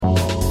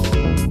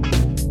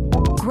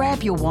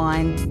grab your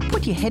wine,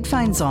 put your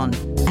headphones on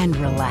and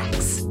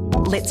relax.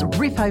 Let's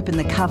rip open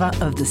the cover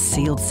of the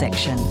sealed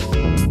section.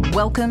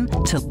 Welcome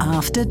to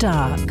After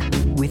Dark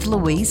with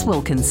Louise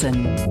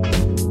Wilkinson.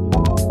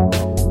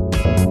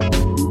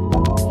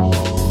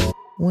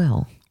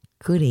 Well,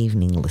 good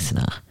evening,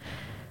 listener.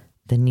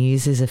 The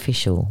news is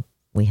official.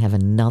 We have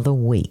another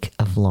week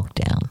of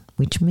lockdown,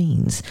 which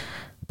means,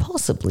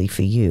 possibly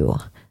for you,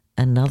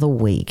 another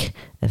week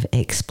of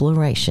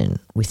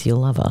exploration with your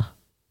lover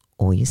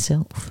or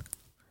yourself.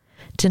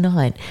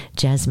 Tonight,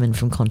 Jasmine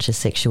from Conscious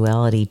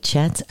Sexuality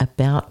chats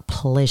about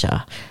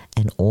pleasure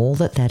and all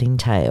that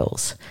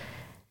entails.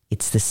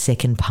 It's the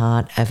second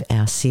part of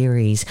our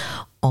series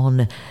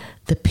on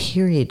the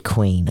period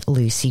queen,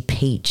 Lucy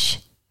Peach,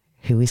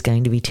 who is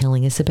going to be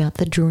telling us about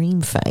the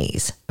dream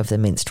phase of the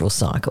menstrual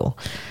cycle.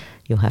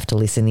 You'll have to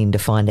listen in to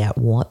find out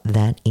what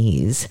that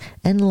is.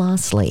 And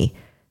lastly,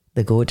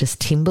 the gorgeous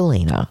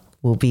Timberlina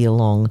will be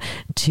along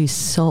to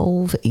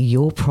solve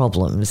your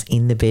problems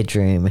in the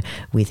bedroom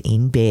with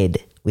In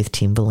Bed with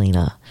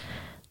Timberlina.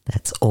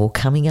 That's all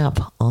coming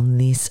up on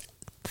this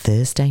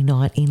Thursday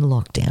night in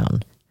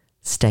lockdown.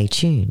 Stay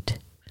tuned.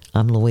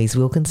 I'm Louise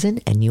Wilkinson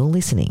and you're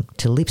listening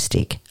to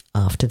Lipstick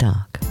After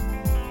Dark.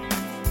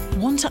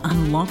 Want to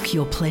unlock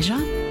your pleasure?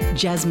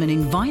 Jasmine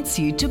invites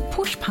you to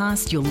push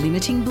past your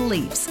limiting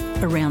beliefs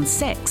around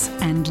sex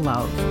and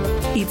love.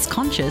 It's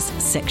Conscious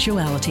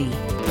Sexuality.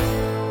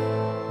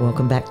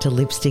 Welcome back to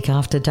Lipstick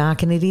After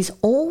Dark, and it is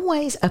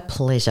always a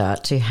pleasure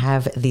to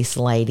have this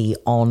lady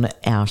on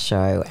our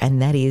show,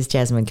 and that is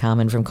Jasmine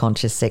Carmen from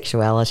Conscious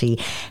Sexuality.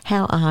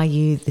 How are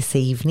you this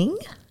evening?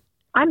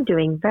 I'm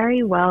doing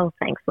very well,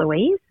 thanks,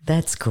 Louise.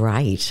 That's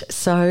great.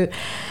 So,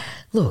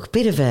 look,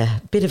 bit of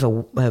a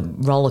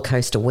roller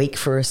coaster week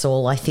for us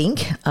all, I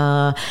think.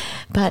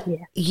 But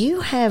yeah.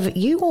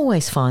 you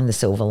always find the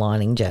silver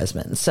lining,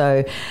 Jasmine.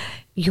 So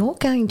you're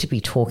going to be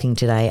talking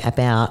today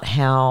about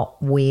how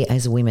we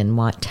as women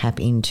might tap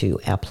into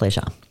our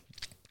pleasure.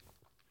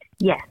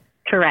 Yes,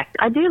 correct.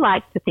 I do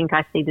like to think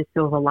I see the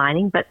silver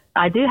lining, but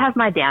I do have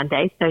my down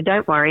days, so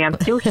don't worry, I'm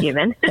still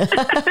human.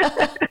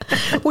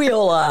 We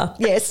all are,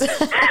 yes.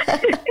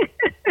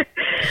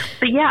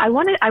 But yeah, I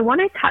want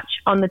to touch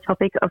on the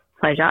topic of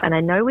pleasure, and I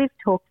know we've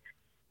talked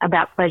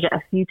about pleasure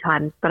a few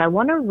times, but I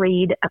want to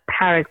read a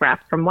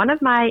paragraph from one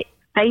of my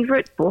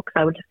favourite books.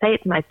 I would say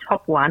it's my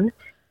top one,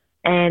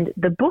 and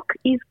the book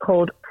is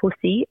called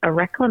Pussy, A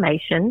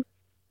Reclamation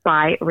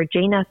by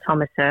Regina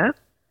Thomaser.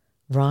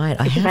 Right,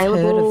 I have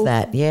heard of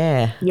that,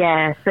 yeah.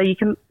 Yeah, so you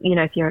can,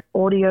 if you're an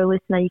audio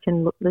listener, you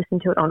can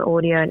listen to it on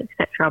audio and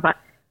etc. But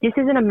this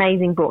is an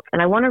amazing book,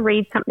 and I want to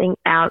read something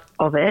out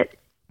of it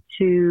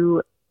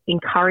to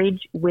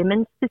encourage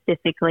women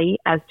specifically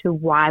as to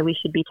why we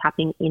should be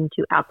tapping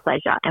into our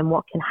pleasure and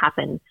what can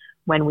happen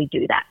when we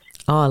do that.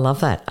 Oh, I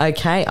love that.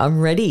 Okay, I'm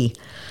ready.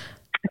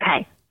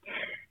 Okay.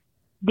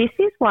 This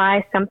is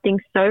why something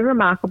so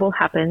remarkable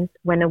happens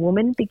when a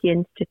woman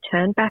begins to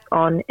turn back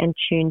on and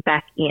tune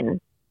back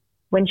in.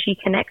 When she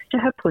connects to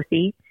her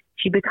pussy,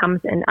 she becomes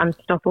an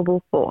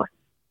unstoppable force,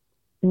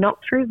 not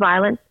through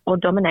violence or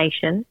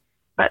domination,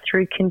 but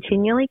through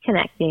continually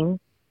connecting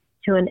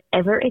to an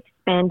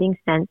ever-expanding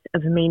sense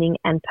of meaning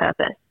and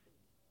purpose.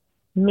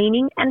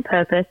 Meaning and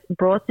purpose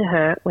brought to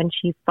her when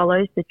she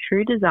follows the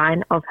true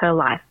design of her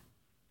life,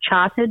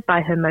 charted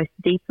by her most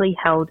deeply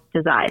held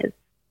desires.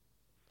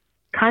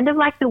 Kind of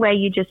like the way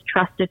you just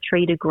trust a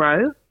tree to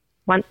grow,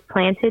 once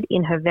planted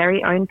in her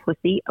very own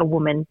pussy, a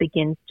woman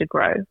begins to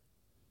grow.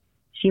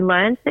 She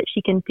learns that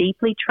she can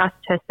deeply trust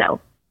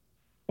herself,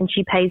 and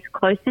she pays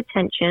close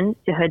attention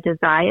to her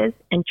desires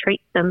and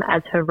treats them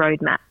as her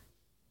roadmap.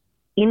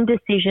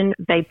 Indecision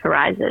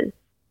vaporizes,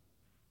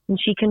 and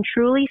she can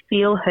truly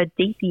feel her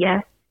deep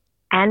yes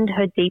and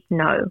her deep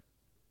no.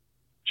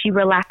 She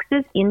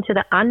relaxes into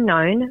the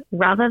unknown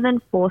rather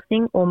than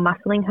forcing or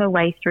muscling her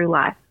way through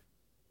life.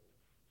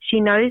 She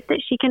knows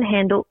that she can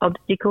handle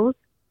obstacles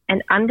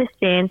and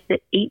understands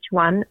that each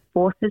one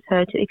forces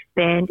her to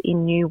expand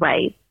in new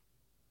ways.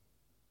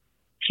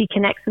 She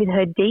connects with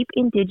her deep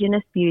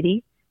indigenous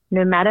beauty,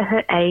 no matter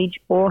her age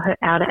or her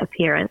outer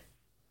appearance.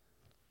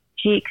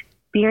 She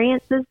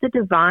experiences the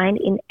divine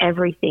in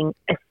everything,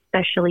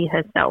 especially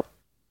herself.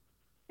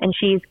 And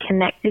she is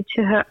connected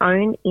to her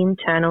own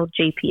internal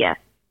GPS.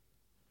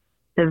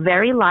 The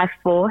very life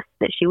force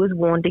that she was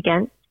warned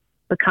against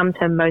becomes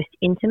her most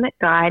intimate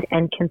guide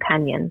and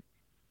companion,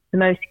 the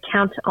most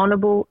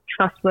counter-honourable,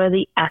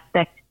 trustworthy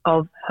aspect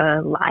of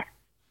her life.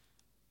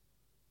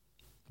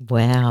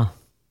 Wow.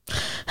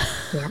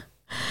 Yeah.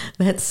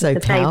 That's so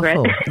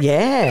powerful.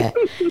 Yeah,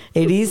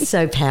 it is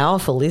so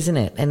powerful, isn't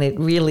it? And it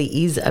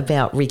really is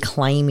about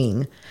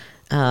reclaiming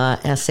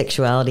our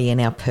sexuality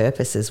and our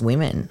purpose as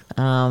women.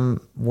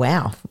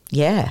 Wow.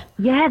 Yeah.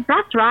 Yeah,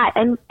 that's right.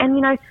 And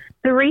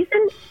the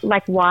reason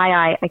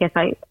why I guess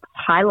I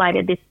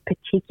highlighted this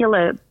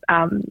particular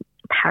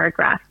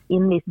paragraph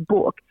in this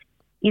book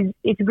is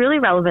it's really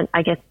relevant,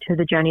 I guess, to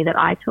the journey that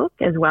I took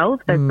as well.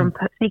 So from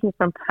speaking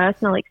from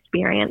personal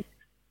experience,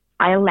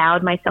 I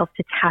allowed myself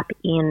to tap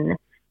in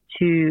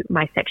to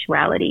my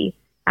sexuality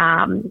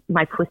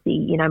my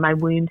pussy, my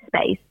womb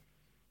space.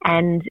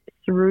 And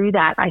through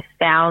that, I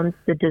found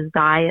the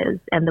desires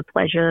and the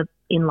pleasure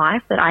in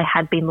life that I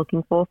had been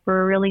looking for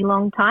a really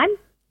long time.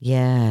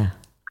 Yeah.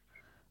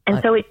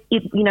 And so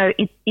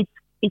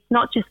it's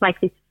not just like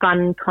this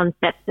fun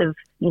concept of,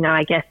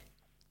 I guess,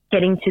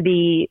 getting to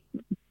be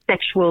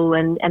sexual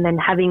and then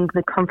having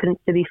the confidence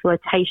to be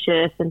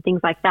flirtatious and things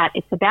like that.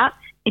 It's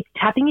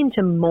tapping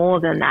into more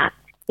than that.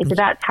 It's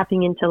about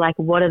tapping into like,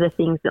 what are the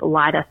things that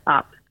light us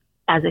up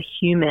as a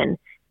human,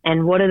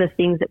 and what are the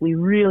things that we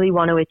really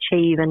want to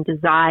achieve and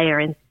desire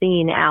and see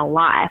in our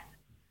life.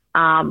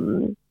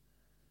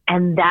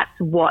 And that's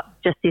what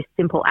just this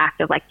simple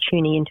act of like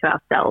tuning into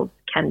ourselves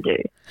can do.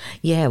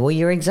 Yeah, well,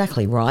 you're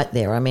exactly right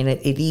there. I mean,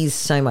 it is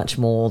so much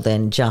more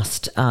than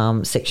just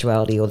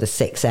sexuality or the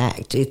sex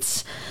act.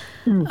 It's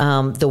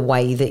the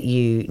way that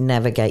you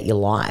navigate your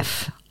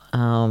life,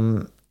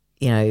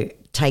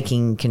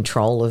 taking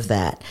control of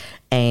that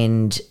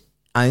and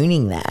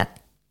owning that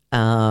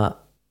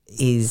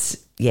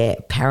is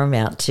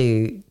paramount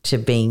to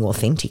being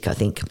authentic, I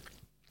think.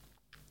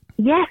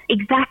 Yes,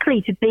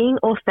 exactly, to being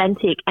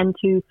authentic and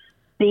to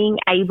being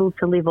able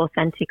to live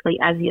authentically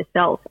as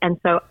yourself. And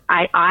so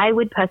I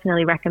would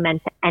personally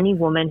recommend to any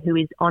woman who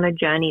is on a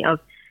journey of,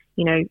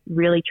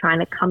 really trying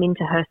to come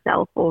into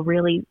herself or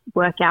really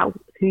work out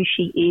who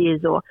she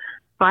is or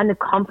find the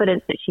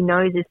confidence that she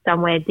knows is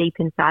somewhere deep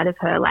inside of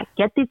her, like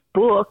get this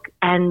book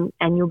and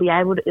you'll be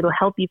able to, it'll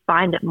help you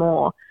find it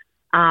more.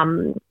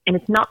 And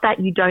it's not that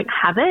you don't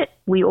have it.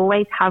 We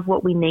always have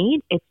what we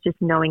need. It's just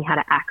knowing how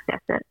to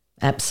access it.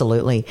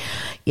 Absolutely.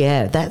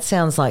 Yeah, that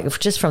sounds like,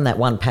 just from that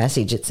one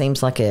passage, it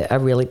seems like a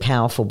really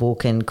powerful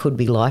book and could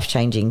be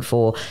life-changing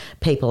for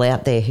people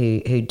out there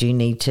who do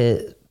need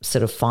to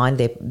sort of find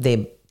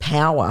their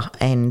power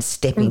and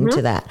step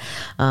into that.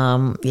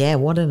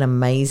 What an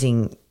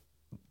amazing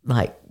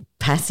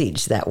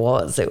passage that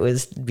was. It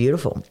was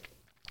beautiful.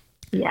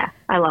 Yeah,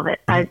 I love it.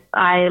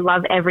 I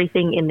love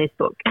everything in this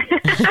book.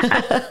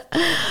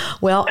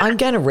 Well, I'm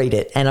going to read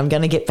it and I'm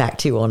going to get back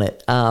to you on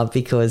it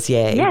because,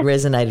 it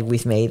resonated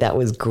with me. That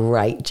was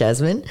great,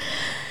 Jasmine.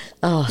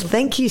 Oh,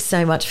 thank you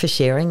so much for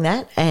sharing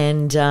that.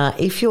 And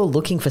if you're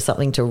looking for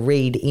something to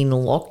read in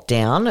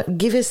lockdown,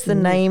 give us the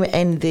name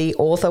and the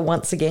author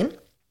once again.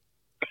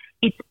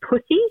 It's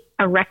Pussy,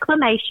 a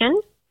Reclamation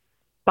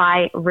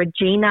by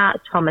Regina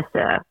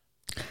Thomaser.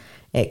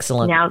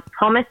 Excellent. Now,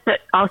 Thomaser,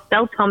 I'll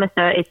spell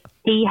Thomaser. It's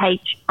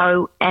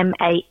Thomasaur.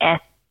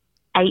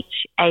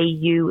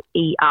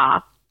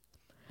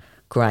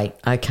 Great.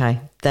 Okay.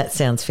 That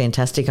sounds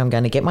fantastic. I'm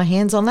going to get my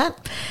hands on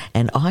that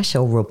and I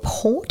shall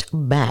report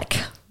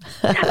back.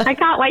 I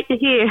can't wait to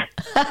hear.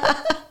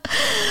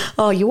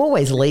 Oh, you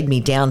always lead me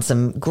down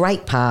some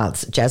great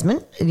paths,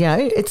 Jasmine.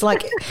 It's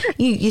like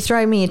you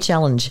throw me a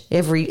challenge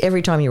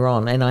every time you're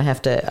on, and I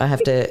have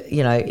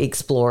to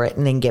explore it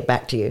and then get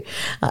back to you.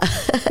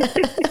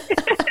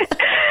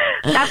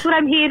 That's what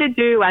I'm here to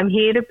do. I'm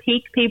here to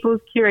pique people's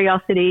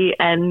curiosity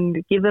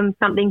and give them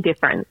something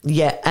different.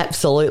 Yeah,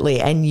 absolutely.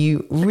 And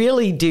you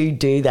really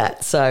do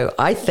that. So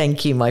I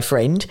thank you, my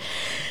friend.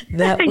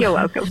 You're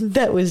welcome.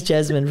 That was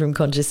Jasmine from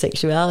Conscious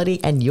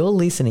Sexuality, and you're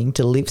listening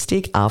to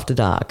Lipstick After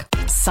Dark.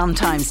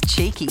 Sometimes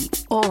cheeky,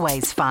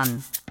 always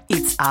fun.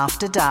 It's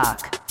After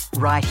Dark,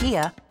 right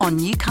here on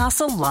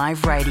Newcastle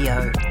Live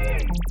Radio.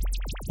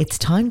 It's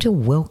time to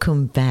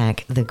welcome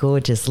back the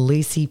gorgeous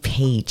Lucy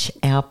Peach,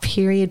 our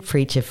period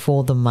preacher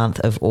for the month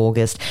of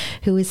August,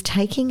 who is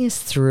taking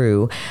us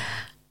through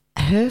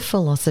her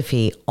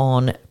philosophy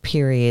on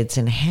periods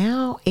and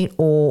how it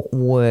all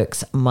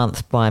works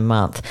month by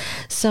month.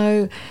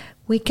 So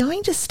we're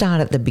going to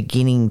start at the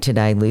beginning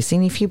today, Lucy.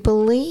 And if you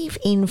believe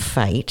in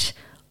fate,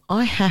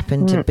 I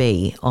happen to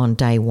be on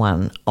day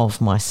one of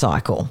my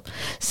cycle.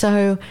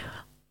 So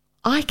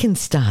I can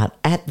start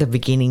at the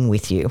beginning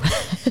with you.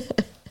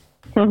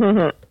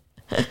 Well,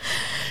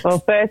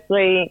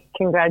 firstly,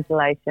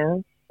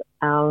 congratulations.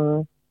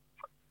 Welcome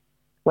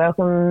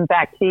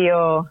back to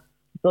your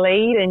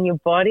bleed and your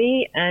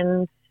body.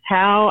 And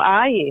how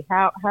are you?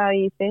 How are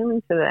you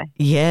feeling today?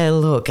 Yeah,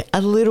 look,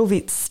 a little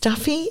bit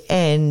stuffy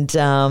and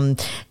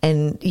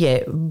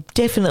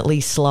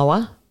definitely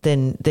slower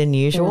than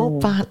usual,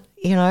 but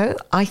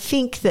I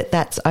think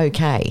that's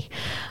okay.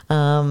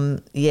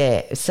 But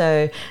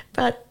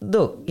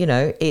look,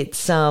 it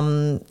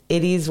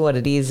is what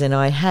it is, and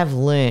I have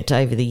learnt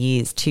over the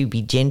years to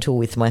be gentle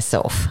with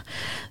myself.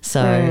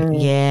 So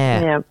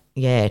definitely.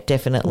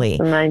 That's the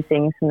main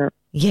thing, isn't it?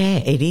 Yeah,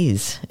 it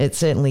is. It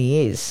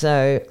certainly is.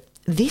 So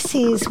this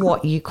is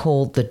what you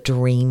call the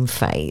dream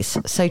phase.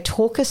 So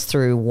talk us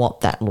through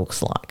what that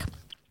looks like.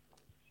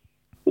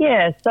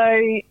 Yeah, so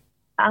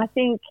I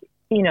think,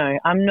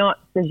 I'm not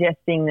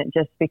suggesting that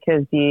just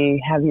because you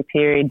have your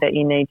period that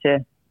you need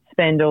to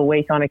spend all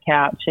week on a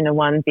couch in a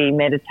onesie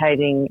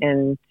meditating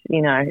and,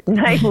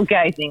 navel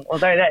gazing,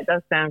 although that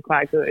does sound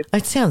quite good.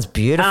 It sounds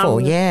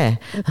beautiful, yeah.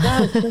 It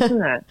does,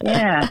 doesn't it?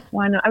 Yeah,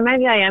 why not? And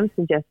maybe I am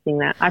suggesting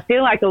that. I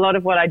feel like a lot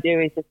of what I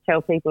do is just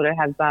tell people to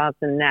have baths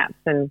and naps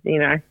and, be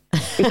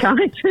be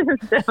kind to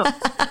themselves.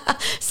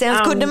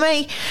 Sounds good to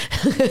me.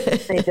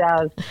 It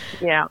does,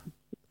 yeah.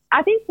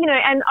 I think,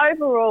 and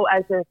overall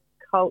as a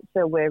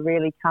culture, we're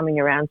really coming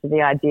around to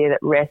the idea that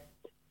rest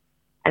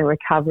and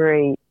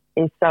recovery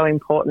is so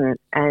important,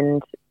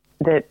 and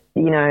that,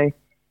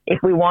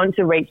 if we want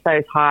to reach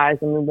those highs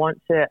and we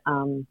want to,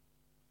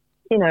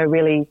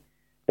 really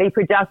be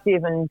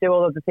productive and do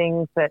all of the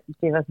things that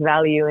give us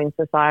value in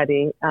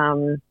society,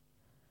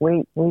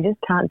 we just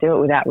can't do it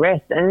without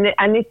rest.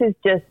 And this is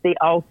just the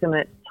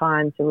ultimate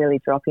time to really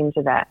drop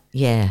into that.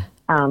 Yeah.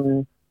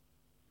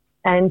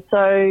 And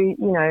so,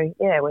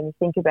 when you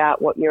think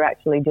about what you're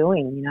actually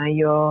doing,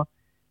 you're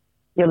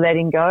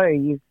letting go.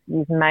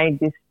 You've made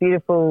this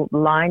beautiful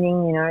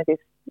lining, this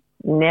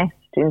nest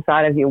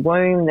inside of your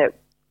womb that,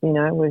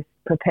 was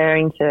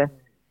preparing to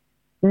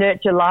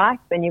nurture life,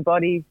 and your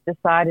body's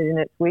decided in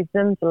its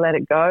wisdom to let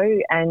it go.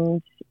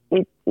 And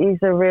it is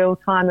a real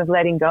time of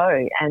letting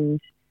go. And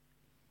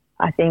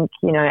I think,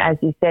 as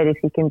you said, if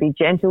you can be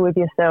gentle with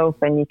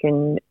yourself and you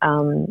can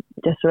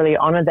just really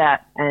honour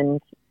that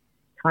and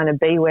kind of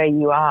be where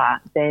you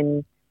are,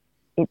 then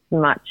it's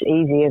much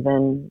easier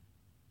than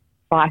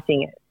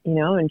fighting it,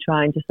 and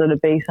trying to sort of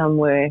be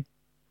somewhere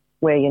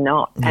where you're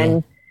not. Yeah.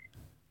 And,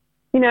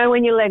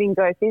 when you're letting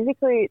go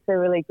physically, it's a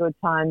really good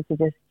time to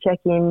just check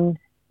in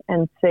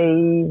and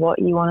see what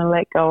you want to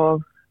let go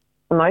of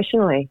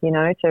emotionally,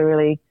 to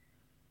really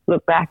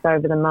look back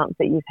over the month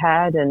that you've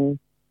had and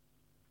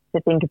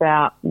to think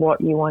about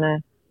what you want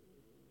to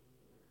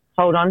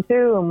hold on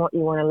to and what you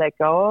want to let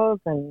go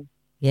of, and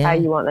how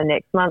you want the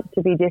next month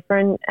to be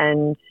different.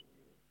 And,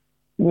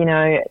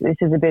 this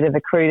is a bit of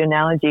a crude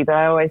analogy, but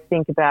I always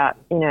think about,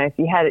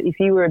 if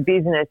you were a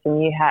business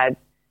and you had,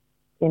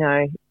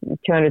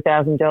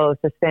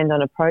 $200,000 to spend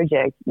on a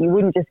project, you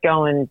wouldn't just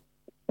go and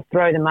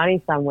throw the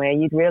money somewhere.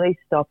 You'd really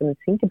stop and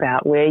think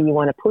about where you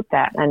want to put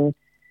that. And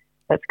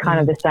that's kind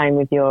of the same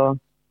with your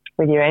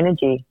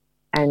energy.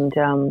 And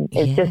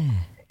it's just,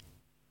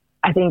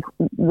 I think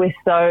we're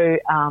so,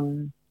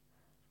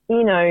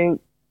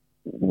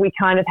 we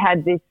kind of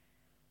had this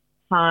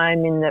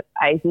time in the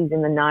 80s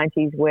and the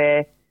 90s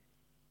where,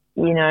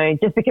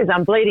 just because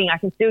I'm bleeding, I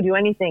can still do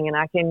anything, and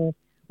I can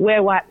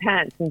wear white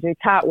pants and do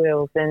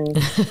cartwheels. And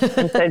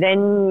so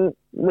then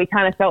we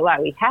kind of felt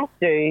like we had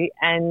to.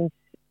 And,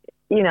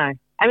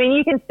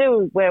 you can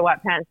still wear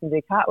white pants and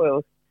do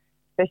cartwheels,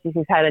 especially if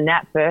you've had a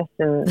nap first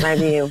and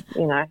maybe,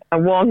 a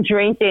warm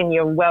drink and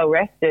you're well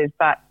rested.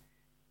 But,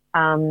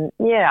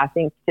 I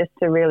think just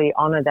to really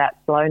honour that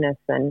slowness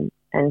and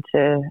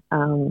to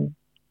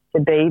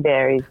be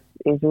there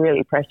is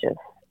really precious.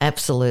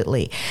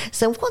 Absolutely.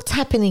 So what's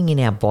happening in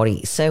our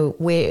body? So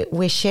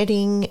we're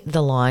shedding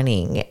the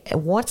lining.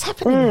 What's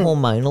happening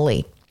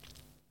hormonally?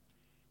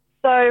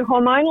 So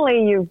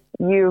hormonally,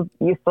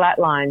 you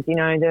flatlined.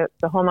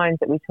 The hormones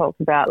that we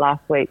talked about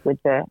last week with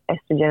the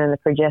estrogen and the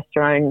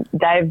progesterone,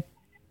 they've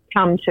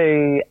come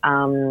to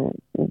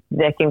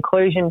their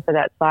conclusion for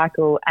that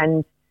cycle,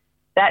 and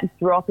that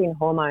drop in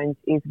hormones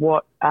is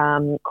what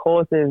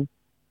causes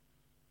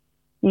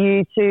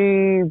you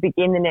to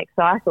begin the next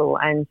cycle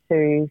and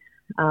to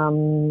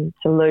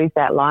lose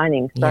that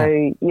lining.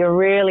 So you're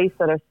really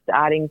sort of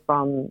starting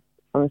from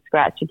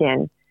scratch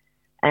again.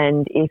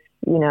 And if,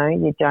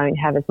 you don't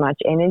have as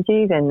much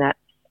energy, then that's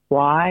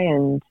why.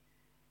 And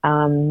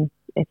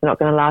it's not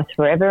going to last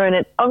forever. And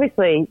it's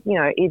obviously,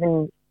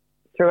 even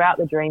throughout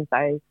the dream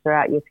phase,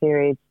 throughout your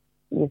period,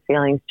 your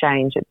feelings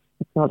change.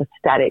 It's not a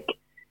static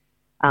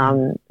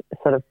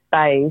sort of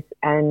phase.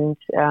 And,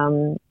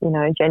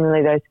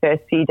 generally those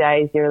first few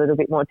days you're a little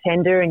bit more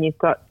tender, and you've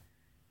got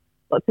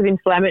lots of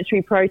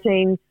inflammatory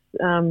proteins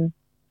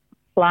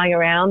flying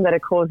around that are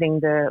causing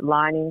the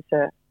lining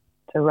to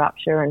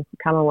rupture and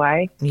come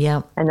away.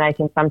 Yeah. And they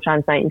can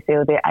sometimes make you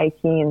feel a bit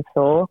achy and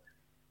sore.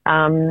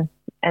 And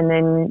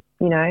then,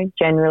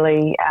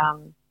 generally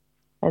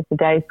as the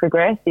days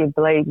progress, your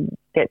bleed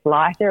gets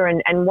lighter.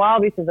 And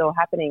while this is all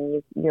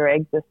happening, your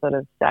eggs are sort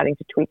of starting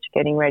to twitch,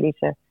 getting ready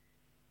to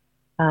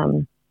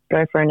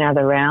go for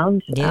another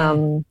round. Yeah.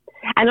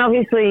 And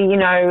obviously,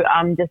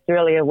 I'm just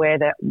really aware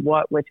that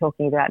what we're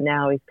talking about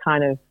now is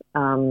kind of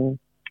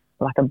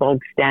like a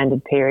bog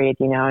standard period,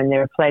 and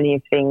there are plenty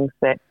of things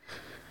that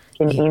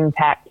can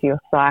impact your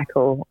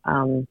cycle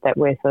that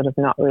we're sort of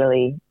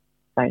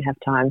don't have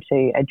time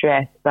to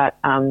address. But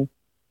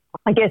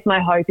I guess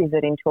my hope is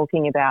that in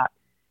talking about,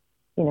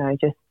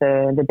 just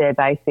the bare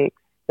basics,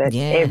 that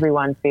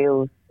everyone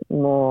feels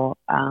more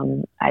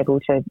able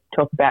to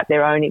talk about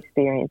their own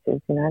experiences,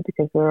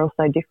 because we're all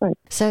so different.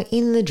 So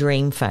in the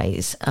dream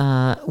phase,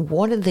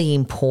 what are the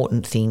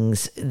important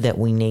things that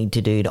we need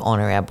to do to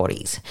honour our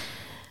bodies?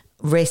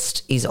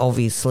 Rest is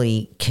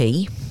obviously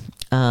key.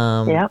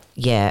 And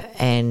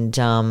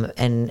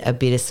a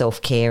bit of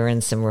self-care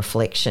and some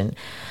reflection.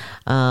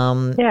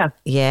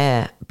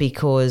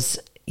 Because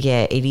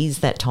it is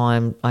that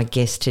time, I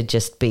guess, to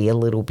just be a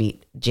little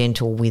bit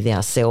gentle with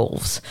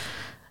ourselves.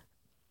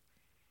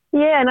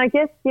 Yeah, and I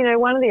guess,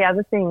 one of the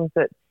other things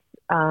that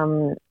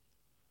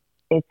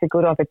it's a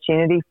good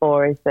opportunity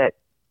for is that,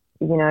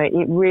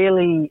 it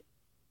really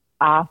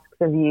asks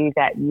of you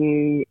that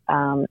you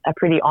are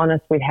pretty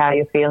honest with how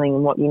you're feeling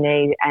and what you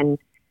need, and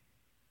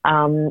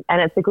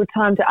it's a good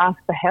time to ask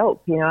for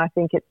help. You know, I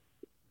think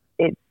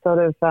it's sort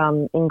of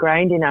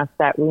ingrained in us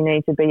that we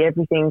need to be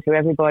everything to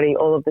everybody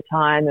all of the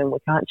time, and we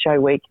can't show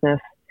weakness.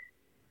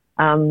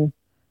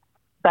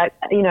 But,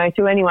 you know,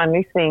 to anyone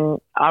listening,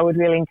 I would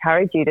really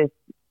encourage you to,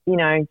 you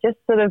know, just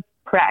sort of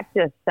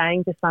practice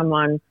saying to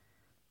someone,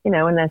 you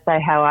know, when they say,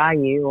 how are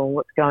you, or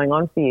what's going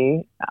on for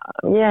you?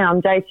 Yeah,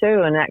 I'm day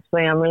 2, and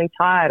actually I'm really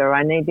tired, or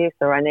I need this,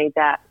 or I need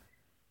that.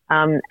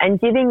 And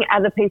giving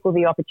other people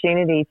the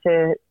opportunity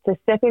to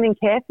step in and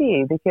care for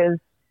you, because,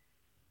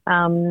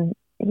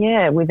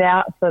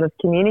 without sort of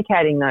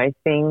communicating those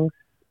things,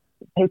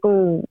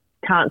 people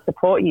can't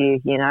support you,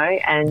 you know.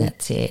 And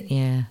that's it,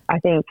 yeah. I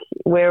think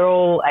we're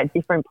all at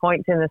different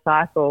points in the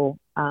cycle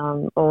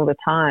all the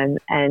time.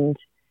 And,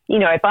 you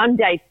know, if I'm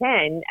day 10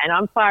 and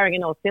I'm firing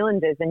in all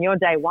cylinders and you're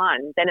day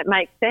 1, then it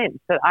makes sense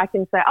that I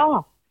can say,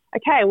 oh,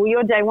 okay, well,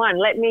 you're day 1.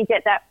 Let me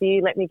get that for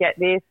you. Let me get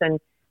this. And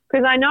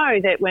because I know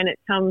that when it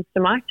comes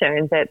to my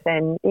turn, that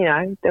then, you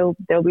know,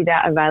 there'll be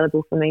that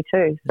available for me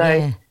too. So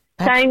yeah.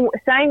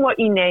 Saying what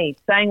you need.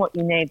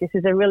 This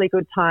is a really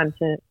good time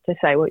to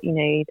say what you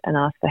need and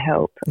ask for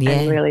help. Yeah.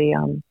 And really,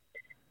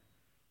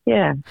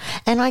 yeah.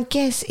 And I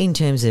guess in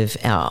terms of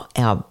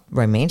our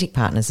romantic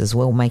partners as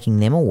well, making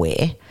them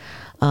aware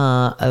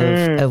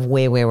of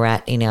where we're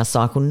at in our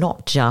cycle,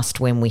 not just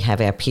when we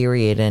have our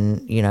period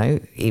and, you know,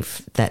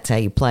 if that's how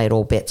you play it,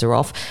 all bets are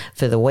off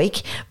for the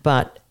week,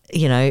 but,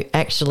 you know,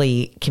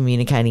 actually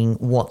communicating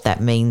what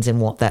that means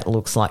and what that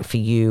looks like for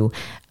you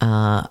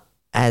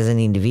as an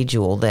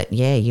individual, that,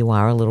 yeah, you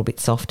are a little bit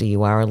softer,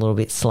 you are a little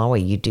bit slower,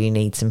 you do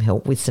need some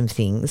help with some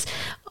things.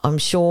 I'm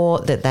sure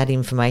that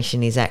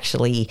information is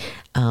actually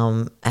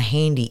a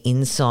handy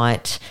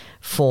insight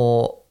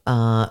for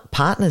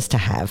partners to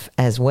have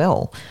as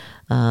well,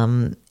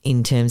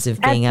 in terms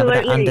of being able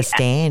to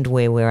understand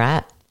where we're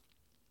at.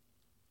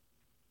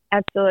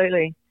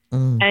 Absolutely.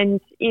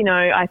 And, you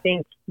know, I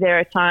think there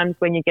are times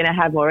when you're going to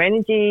have more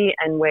energy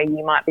and where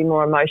you might be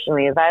more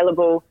emotionally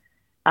available.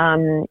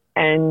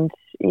 And,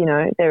 you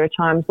know, there are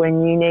times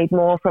when you need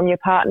more from your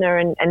partner,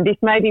 and this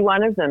may be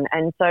one of them.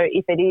 And so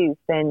if it is,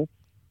 then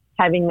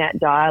having that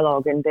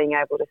dialogue and being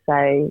able to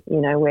say,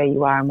 you know, where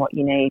you are and what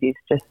you need is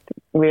just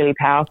really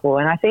powerful.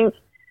 And I think,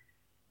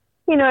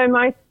 you know,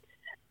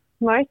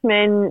 most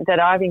men that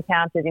I've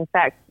encountered, in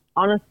fact,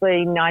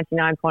 honestly,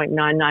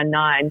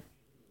 99.999,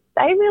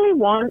 they really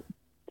want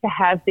to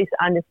have this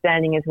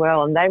understanding as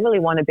well, and they really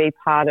want to be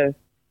part of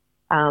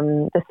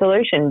the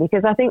solution,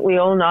 because I think we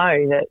all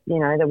know that, you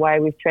know, the way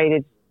we've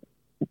treated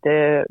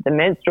the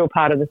menstrual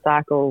part of the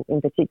cycle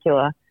in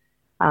particular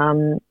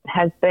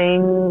has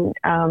been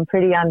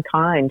pretty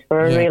unkind for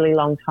a really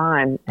long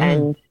time.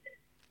 And,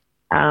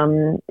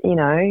 you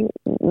know,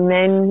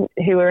 men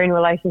who are in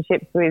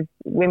relationships with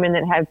women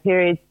that have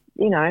periods,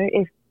 you know,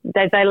 if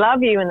they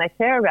love you and they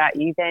care about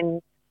you,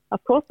 then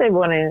of course they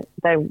will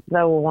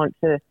want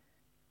to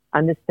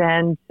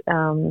understand,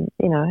 you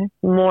know,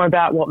 more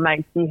about what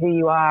makes you who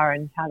you are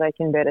and how they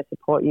can better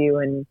support you.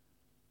 And,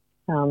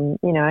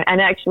 you know,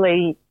 and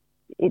actually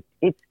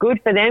it's good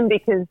for them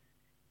because,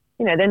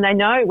 you know, then they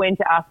know when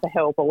to ask for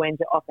help or when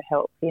to offer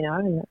help, you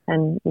know,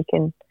 and you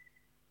can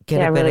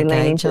really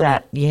lean into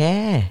that.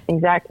 Yeah.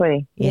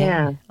 Exactly.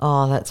 Yeah.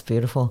 Oh, that's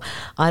beautiful.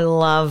 I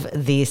love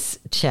this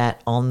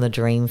chat on the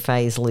dream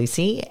phase,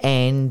 Lucy.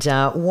 And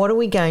what are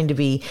we going to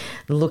be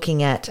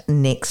looking at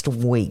next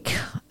week?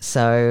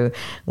 So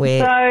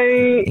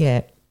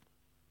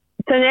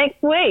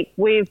next week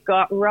we've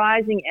got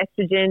rising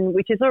estrogen,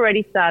 which is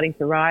already starting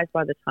to rise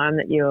by the time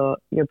that your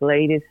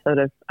bleed is sort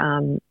of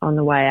on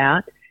the way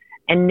out.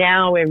 And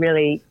now we're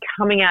really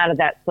coming out of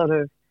that sort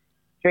of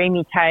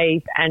dreamy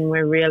cave, and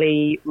we're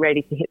really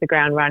ready to hit the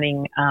ground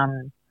running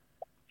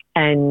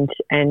and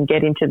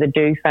get into the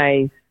do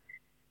phase.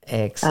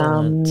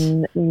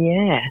 Excellent.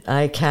 Yeah.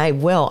 Okay.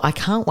 Well, I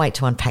can't wait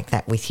to unpack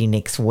that with you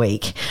next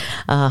week.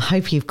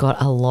 Hope you've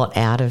got a lot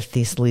out of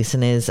this,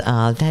 listeners.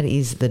 That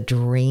is the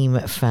dream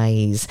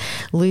phase.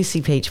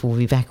 Lucy Peach will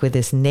be back with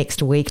us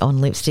next week on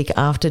Lipstick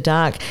After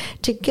Dark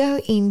to go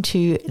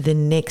into the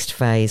next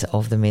phase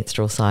of the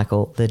menstrual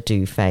cycle, the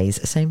do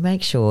phase. So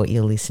make sure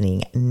you're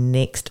listening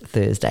next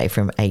Thursday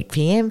from 8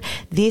 p.m.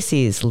 This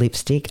is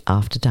Lipstick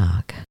After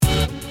Dark.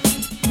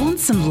 Want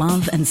some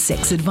love and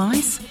sex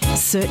advice?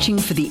 Searching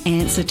for the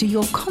answer to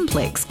your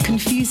complex,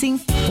 confusing,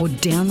 or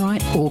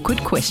downright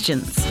awkward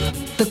questions?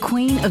 The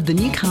queen of the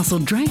Newcastle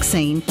drag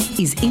scene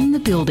is in the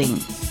building.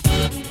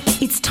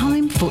 It's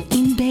time for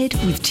In Bed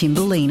with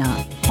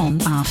Timberlina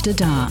on After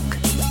Dark.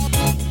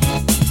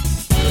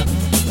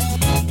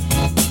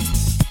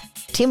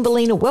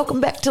 Timberlina,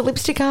 welcome back to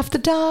Lipstick After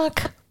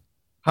Dark.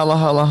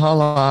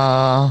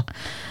 Hello.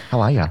 How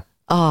are you?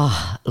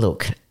 Oh,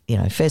 look, you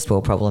know, first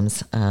world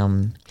problems.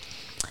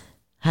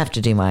 Have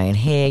to do my own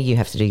hair. You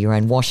have to do your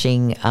own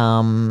washing.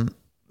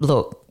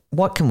 Look,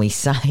 what can we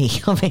say?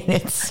 I mean,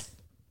 it's...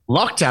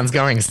 Lockdown's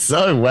going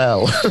so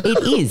well.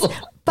 It is.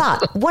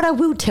 But what I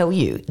will tell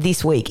you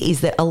this week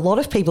is that a lot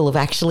of people have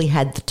actually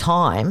had the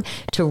time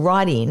to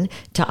write in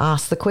to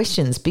ask the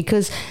questions,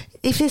 because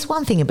if there's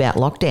one thing about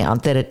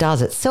lockdown that it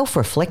does, it's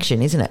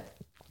self-reflection, isn't it?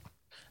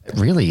 It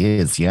really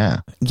is, yeah.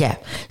 Yeah.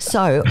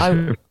 So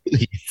I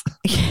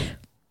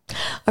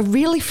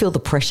really feel the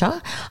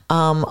pressure.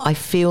 I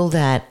feel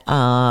that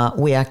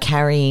we are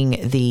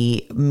carrying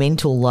the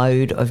mental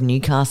load of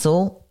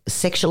Newcastle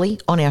sexually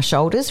on our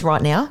shoulders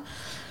right now.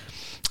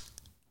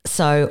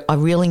 So I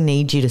really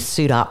need you to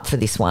suit up for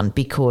this one,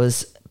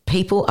 because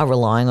people are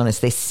relying on us.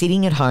 They're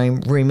sitting at home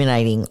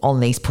ruminating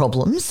on these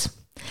problems,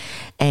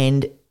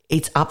 and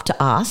it's up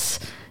to us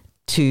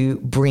to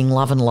bring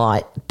love and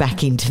light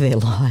back into their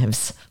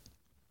lives.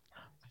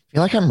 I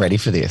feel like I'm ready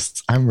for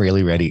this. I'm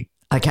really ready.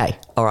 Okay.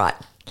 All right.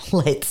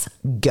 Let's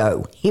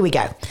go. Here we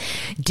go.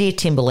 Dear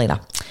Timberlina,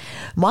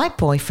 my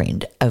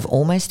boyfriend of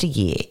almost a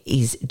year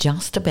is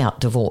just about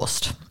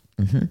divorced.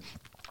 Mm-hmm.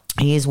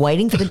 He is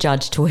waiting for the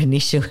judge to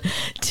finalise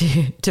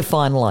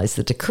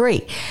the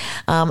decree.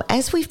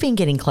 As we've been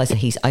getting closer,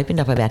 he's opened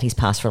up about his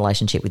past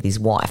relationship with his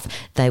wife.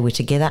 They were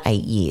together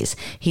 8 years.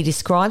 He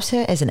describes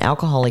her as an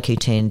alcoholic who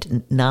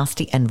turned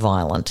nasty and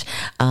violent,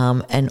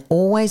 and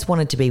always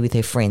wanted to be with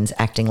her friends,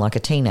 acting like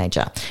a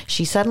teenager.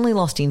 She suddenly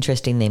lost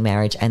interest in their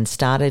marriage and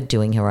started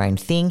doing her own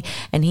thing,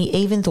 and he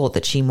even thought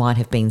that she might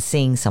have been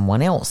seeing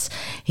someone else.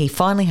 He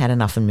finally had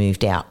enough and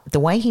moved out. The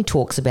way he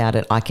talks about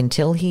it, I can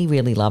tell he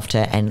really loved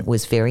her and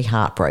was very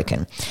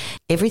heartbroken.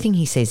 Everything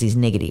he says is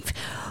negative.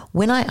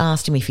 When I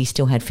asked him if he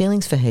still had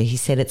feelings for her, he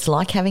said it's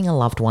like having a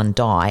loved one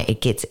die.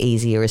 It gets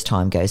easier as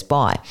time goes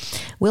by.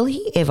 Will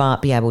he ever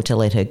be able to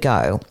let her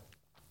go?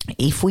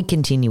 If we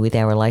continue with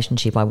our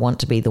relationship, I want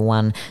to be the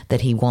one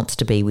that he wants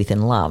to be with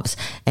and loves.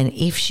 And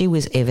if she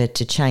was ever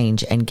to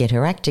change and get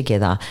her act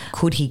together,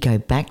 could he go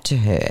back to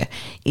her?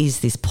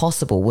 Is this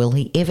possible? Will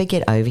he ever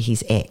get over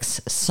his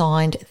ex?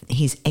 Signed,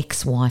 his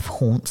ex-wife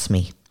haunts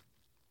me.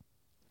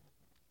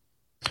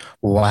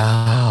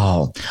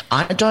 Wow.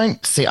 I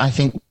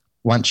think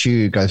once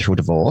you go through a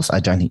divorce, I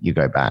don't think you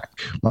go back.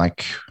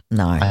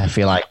 No. I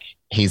feel like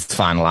he's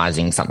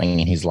finalizing something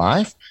in his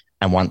life.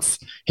 And once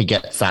he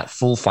gets that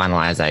full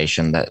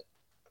finalization that,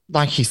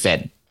 like he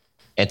said,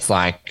 it's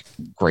like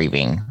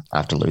grieving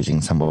after losing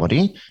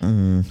somebody.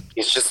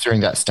 It's just during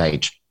that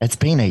stage. It's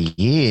been a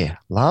year,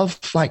 love.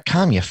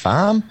 Calm your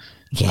farm.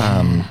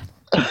 Yeah.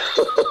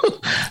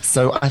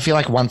 So I feel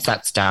like once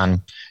that's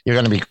done, you're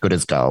going to be good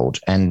as gold.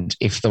 And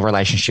if the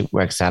relationship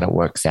works out, it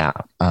works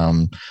out.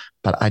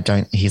 But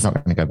he's not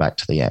going to go back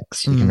to the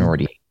ex. You can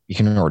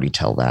already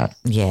tell that.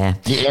 Yeah.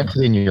 You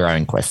answered in your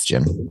own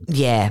question.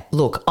 Yeah.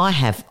 Look, I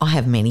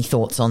have many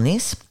thoughts on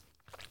this.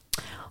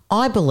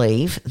 I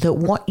believe that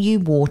what you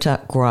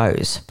water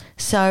grows.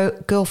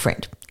 So,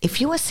 girlfriend,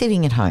 if you are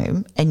sitting at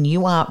home and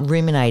you are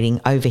ruminating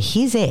over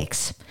his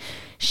ex,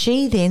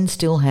 she then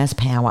still has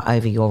power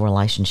over your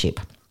relationship.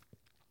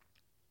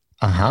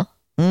 Uh-huh.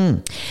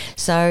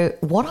 So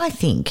what I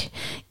think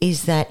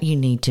is that you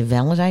need to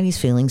validate his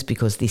feelings,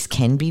 because this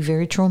can be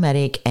very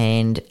traumatic,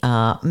 and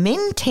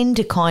men tend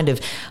to kind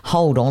of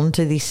hold on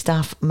to this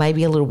stuff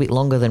maybe a little bit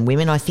longer than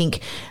women.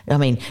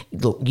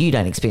 Look, you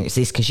don't experience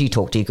this because you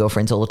talk to your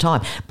girlfriends all the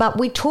time, but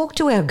we talk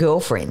to our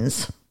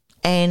girlfriends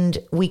and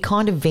we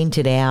kind of vent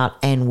it out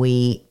and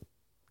we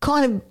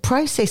kind of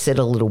process it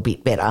a little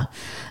bit better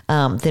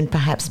than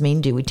perhaps men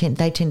do.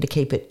 They tend to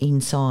keep it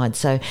inside,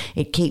 so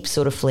it keeps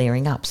sort of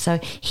flaring up. So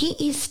he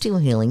is still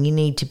healing. You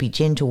need to be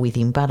gentle with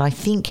him, but I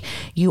think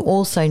you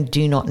also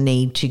do not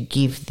need to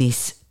give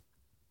this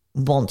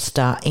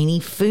monster any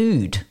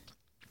food.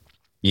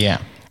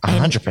 Yeah,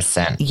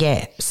 100%.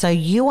 Yeah, so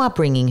you are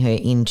bringing her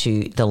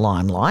into the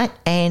limelight,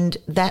 and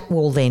that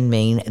will then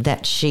mean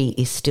that she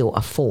is still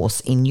a force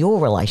in your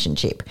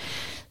relationship.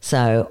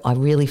 So I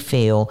really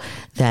feel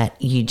that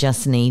you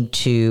just need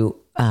to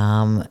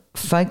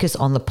focus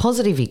on the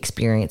positive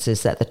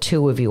experiences that the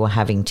two of you are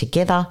having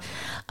together,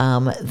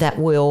 that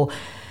will,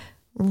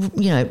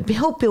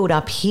 help build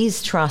up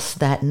his trust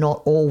that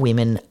not all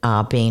women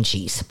are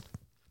banshees.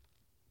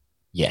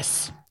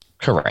 Yes,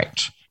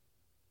 correct.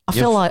 I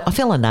feel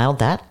I nailed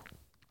that.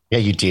 Yeah,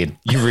 you did.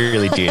 You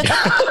really did.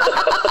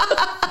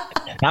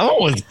 That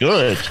one was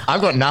good. I've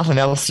got nothing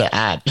else to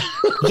add.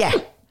 Yeah.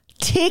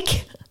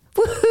 Tick.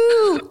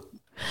 Woohoo!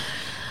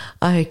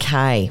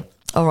 Okay.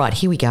 All right,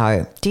 here we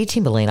go. Dear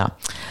Timberlina,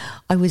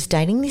 I was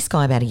dating this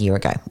guy about a year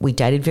ago. We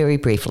dated very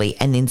briefly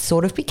and then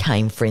sort of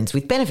became friends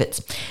with benefits.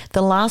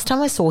 The last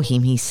time I saw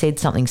him, he said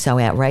something so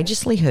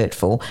outrageously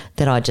hurtful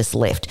that I just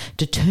left,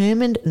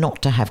 determined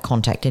not to have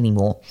contact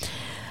anymore.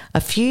 A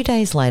few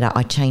days later,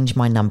 I changed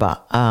my number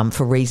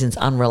for reasons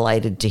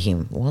unrelated to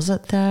him. Was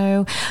it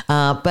though?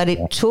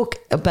 I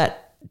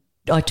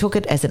took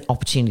it as an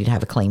opportunity to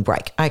have a clean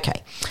break.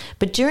 Okay.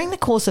 But during the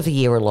course of a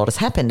year, a lot has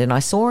happened, and I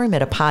saw him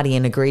at a party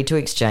and agreed to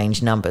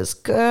exchange numbers.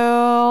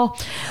 Girl,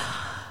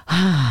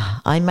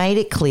 I made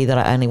it clear that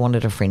I only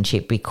wanted a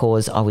friendship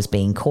because I was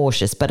being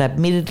cautious, but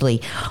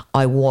admittedly,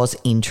 I was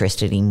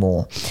interested in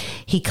more.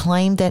 He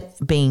claimed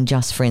that being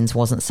just friends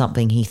wasn't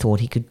something he thought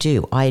he could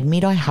do. I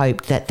admit I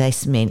hoped that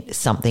this meant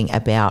something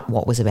about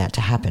what was about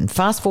to happen.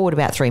 Fast forward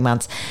about 3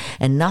 months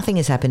and nothing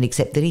has happened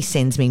except that he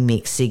sends me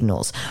mixed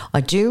signals.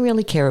 I do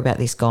really care about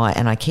this guy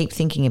and I keep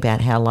thinking about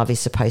how love is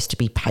supposed to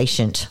be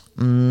patient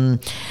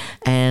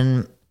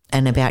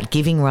and about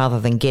giving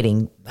rather than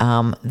getting.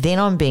 Then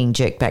I'm being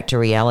jerked back to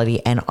reality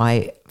and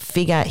I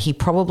figure he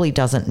probably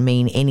doesn't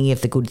mean any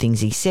of the good things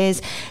he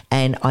says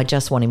and I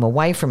just want him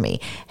away from me.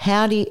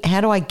 How do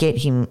I get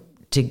him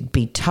to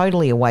be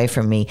totally away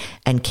from me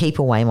and keep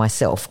away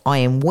myself? I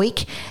am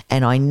weak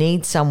and I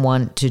need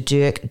someone to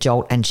jerk,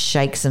 jolt and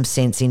shake some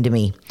sense into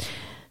me.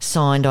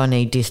 Signed, I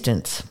need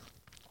distance.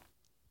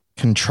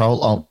 Control,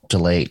 Alt,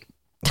 Delete.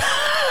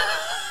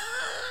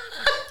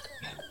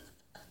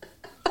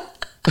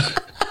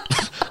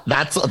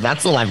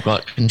 That's all I've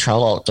got.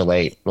 Control, Alt,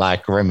 Delete,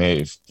 like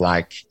remove.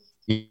 Like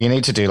you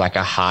need to do like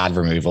a hard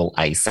removal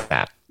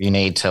ASAP. You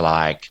need to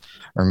like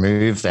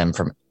remove them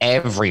from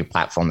every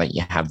platform that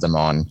you have them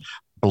on.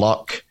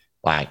 Block,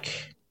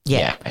 like,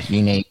 yeah,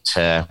 you need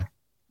to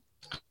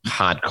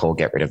hardcore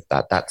get rid of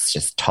that. That's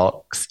just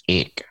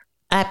toxic.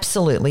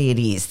 Absolutely it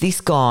is.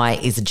 This guy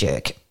is a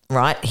jerk.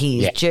 Right?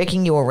 He's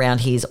jerking you around.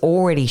 He's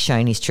already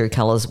shown his true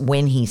colours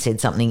when he said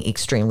something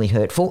extremely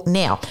hurtful.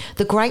 Now,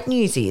 the great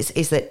news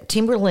is that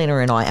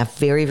Timberlina and I are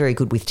very, very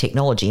good with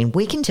technology and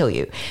we can tell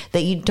you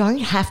that you don't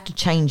have to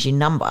change your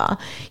number.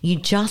 You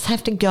just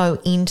have to go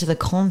into the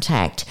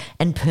contact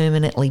and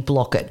permanently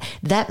block it.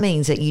 That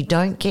means that you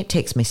don't get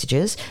text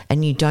messages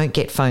and you don't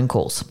get phone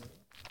calls.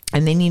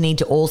 And then you need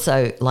to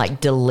also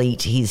like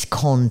delete his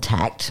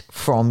contact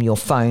from your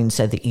phone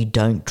so that you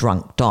don't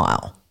drunk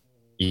dial.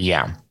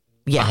 Yeah.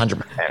 Yeah.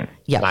 100%.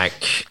 Yeah.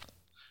 Like,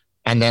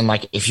 and then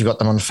like if you got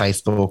them on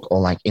Facebook or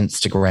like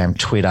Instagram,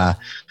 Twitter,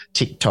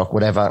 TikTok,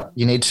 whatever,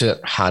 you need to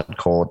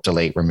hardcore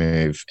delete,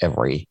 remove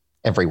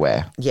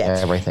everywhere. Yeah.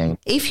 Everything.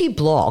 If you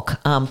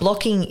block,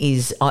 blocking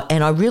is,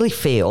 and I really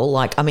feel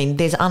like, I mean,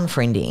 there's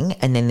unfriending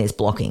and then there's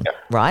blocking,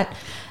 right?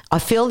 I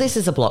feel this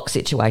is a block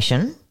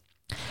situation.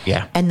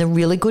 Yeah. And the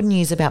really good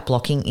news about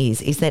blocking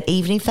is that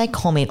even if they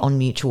comment on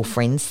mutual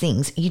friends'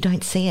 things, you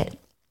don't see it.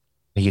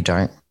 You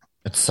don't.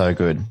 It's so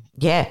good.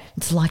 Yeah.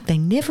 It's like they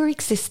never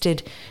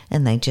existed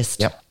and they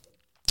just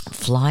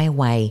fly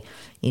away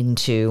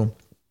into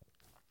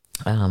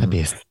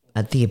abyss.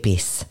 The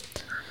abyss.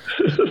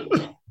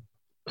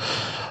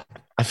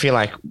 I feel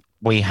like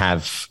we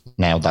have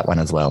nailed that one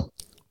as well.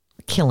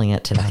 Killing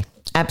it today.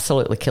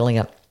 Absolutely killing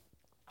it.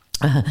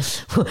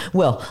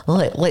 Well,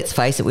 let's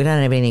face it, we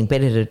don't have anything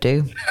better to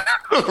do.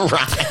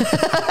 Right.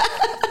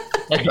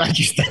 I'm glad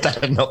you said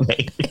that and not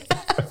me.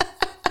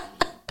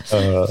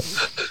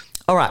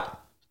 All right.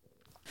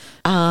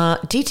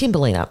 Dear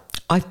Timberlina,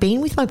 I've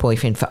been with my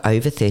boyfriend for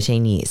over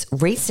 13 years.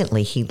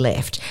 Recently, he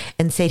left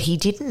and said he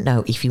didn't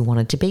know if he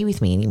wanted to be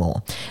with me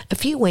anymore. A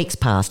few weeks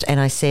passed and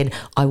I said,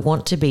 I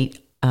want to be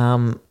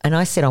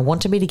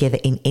together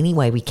in any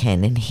way we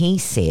can. And he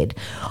said,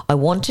 I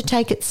want to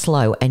take it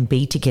slow and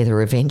be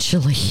together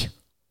eventually.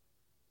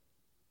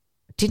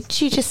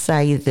 Didn't you just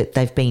say that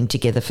they've been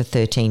together for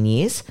 13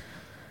 years?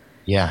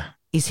 Yeah.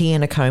 Is he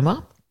in a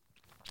coma?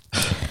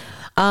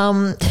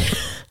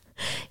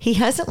 He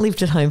hasn't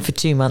lived at home for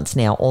 2 months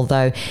now,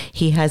 although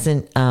he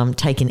hasn't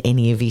taken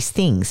any of his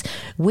things.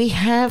 We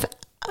have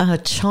a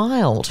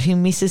child who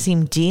misses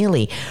him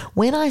dearly.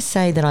 When I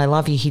say that I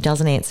love you, he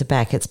doesn't answer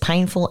back. It's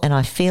painful and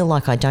I feel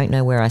like I don't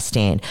know where I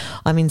stand.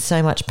 I'm in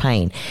so much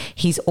pain.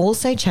 He's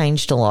also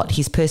changed a lot,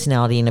 his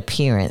personality and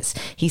appearance.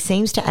 He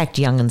seems to act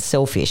young and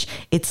selfish.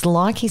 It's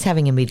like he's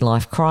having a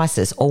midlife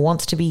crisis or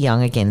wants to be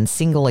young again and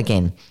single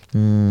again.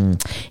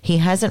 He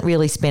hasn't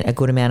really spent a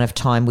good amount of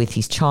time with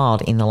his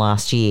child in the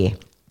last year.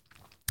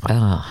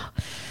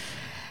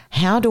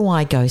 How do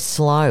I go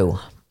slow?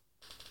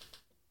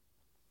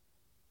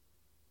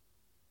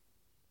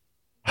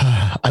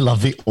 I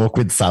love the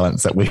awkward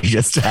silence that we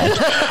just had.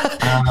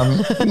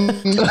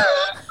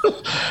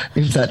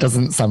 If that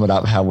doesn't sum it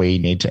up how we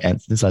need to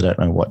answer this, I don't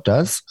know what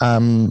does.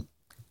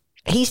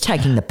 He's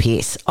taking the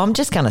piss. I'm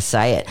just going to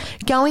say it.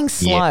 Going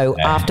slow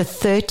after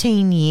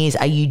 13 years.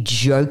 Are you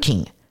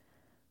joking?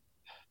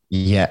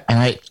 Yeah.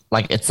 And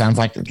it sounds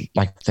like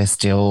they're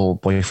still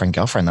boyfriend,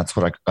 girlfriend. That's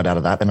what I got out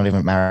of that. They're not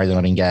even married. They're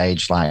not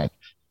engaged. Like,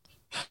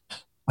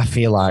 I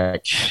feel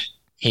like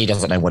he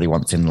doesn't know what he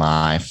wants in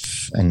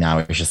life and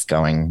now he's just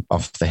going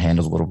off the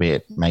handle a little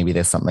bit. Maybe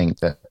there's something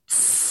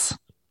that's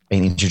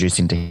been introduced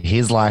into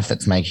his life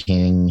that's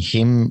making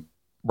him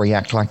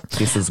react like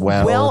this as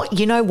well. Well,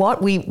 you know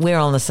what? We're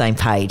on the same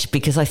page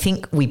because I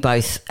think we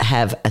both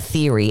have a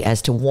theory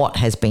as to what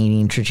has been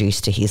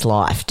introduced to his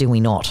life, do we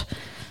not?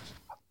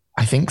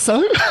 I think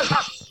so.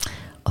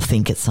 I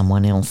think it's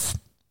someone else.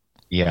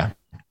 Yeah.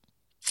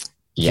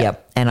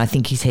 Yep. And I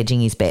think he's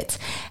hedging his bets.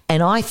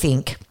 And I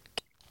think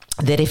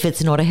that if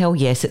it's not a hell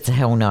yes, it's a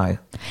hell no.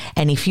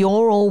 And if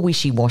you're all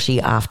wishy-washy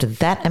after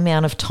that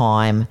amount of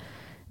time,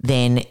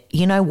 then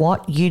you know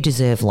what? You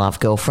deserve love,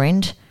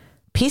 girlfriend.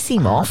 piss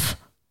him off.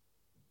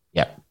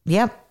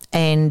 Yep.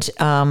 And,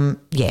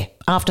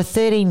 after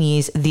 13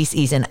 years, this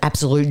is an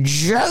absolute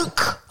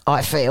joke,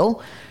 I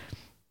feel.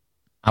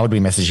 I would be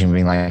messaging him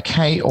being like,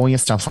 hey, all your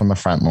stuff's on the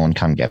front lawn,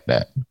 come get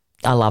it.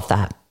 I love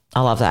that.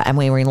 And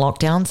we were in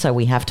lockdown, so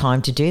we have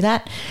time to do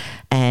that.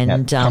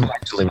 And come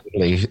back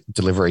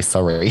delivery,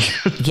 sorry.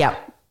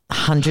 Yep,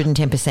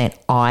 110%.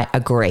 I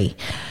agree.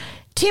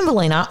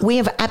 Timberlina, we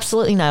have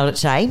absolutely nailed it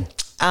today.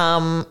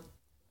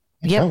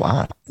 So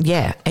what?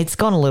 Yeah, it's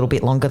gone a little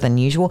bit longer than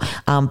usual,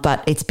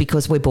 but it's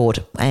because we're bored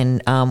and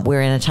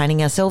we're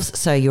entertaining ourselves,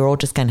 so you're all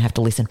just going to have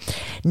to listen.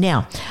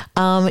 Now,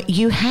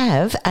 you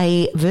have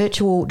a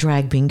virtual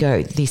drag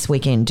bingo this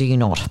weekend, do you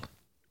not?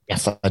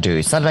 Yes, I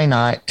do. Saturday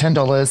night,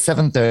 $10,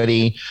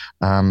 7:30.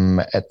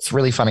 It's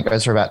really fun. It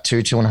goes for about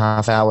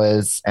 2.5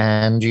 hours,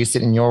 and you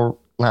sit in your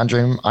lounge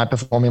room. I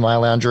perform in my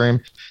lounge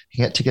room.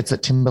 You get tickets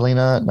at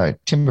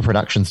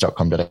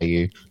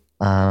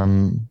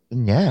timberproductions.com.au.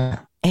 Yeah.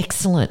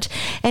 Excellent.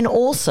 And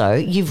also,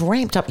 you've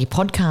ramped up your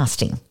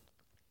podcasting.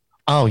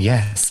 Oh,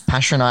 yes.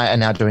 Pasha and I are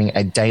now doing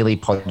a daily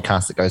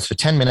podcast that goes for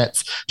 10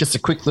 minutes. Just a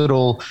quick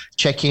little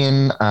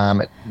check-in.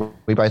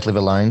 We both live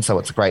alone, so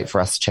it's great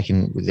for us to check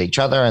in with each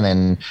other and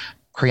then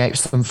create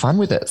some fun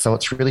with it. So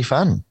it's really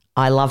fun.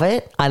 I love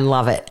it.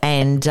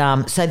 And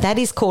so that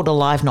is called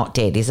Alive Not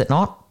Dead, is it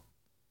not?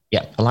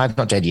 Yeah, Alive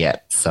Not Dead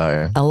Yet.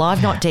 So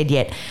Alive Not Dead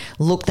Yet.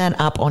 Look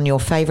that up on your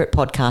favourite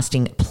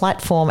podcasting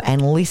platform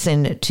and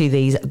listen to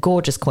these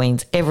gorgeous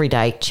queens every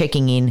day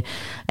checking in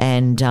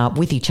and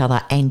with each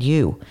other and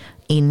you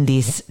in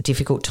this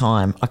difficult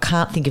time. I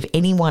can't think of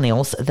anyone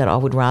else that I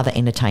would rather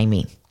entertain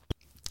me.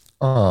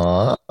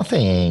 Oh,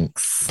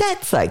 thanks.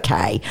 That's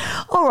okay.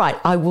 All right,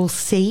 I will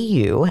see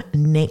you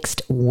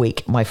next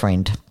week, my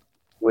friend.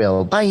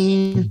 Well,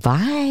 bye.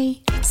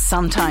 Bye.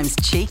 Sometimes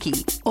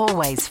cheeky,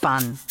 always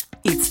fun.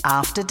 It's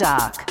After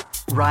Dark,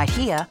 right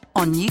here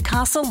on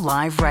Newcastle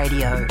Live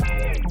Radio.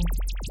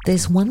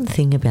 There's one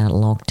thing about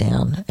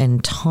lockdown,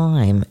 and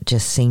time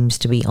just seems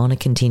to be on a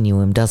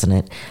continuum, doesn't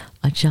it?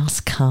 I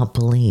just can't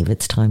believe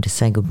it's time to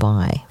say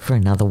goodbye for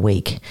another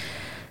week.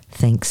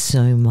 Thanks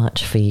so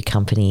much for your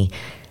company,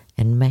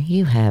 and may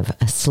you have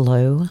a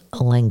slow,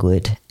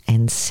 languid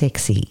and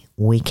sexy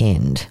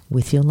weekend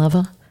with your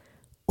lover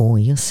or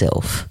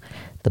yourself.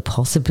 The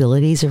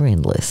possibilities are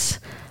endless.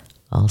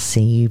 I'll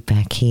see you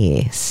back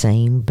here,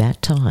 same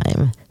bat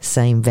time,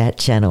 same bat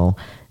channel,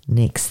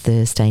 next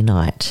Thursday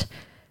night.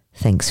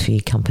 Thanks for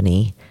your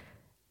company.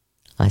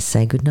 I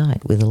say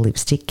goodnight with a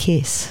lipstick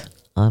kiss.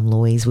 I'm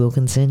Louise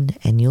Wilkinson,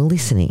 and you're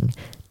listening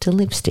to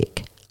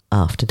Lipstick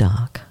After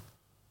Dark.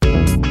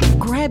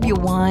 Grab your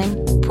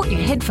wine, put your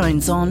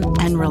headphones on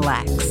and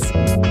relax.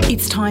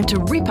 It's time to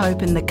rip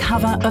open the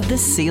cover of the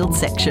sealed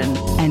section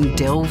and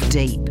delve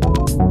deep.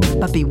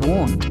 But be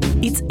warned,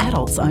 it's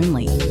adults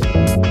only.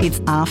 It's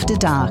After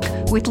Dark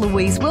with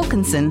Louise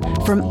Wilkinson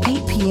from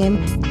 8 p.m.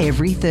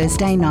 every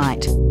Thursday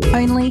night,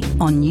 only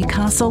on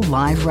Newcastle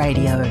Live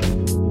Radio.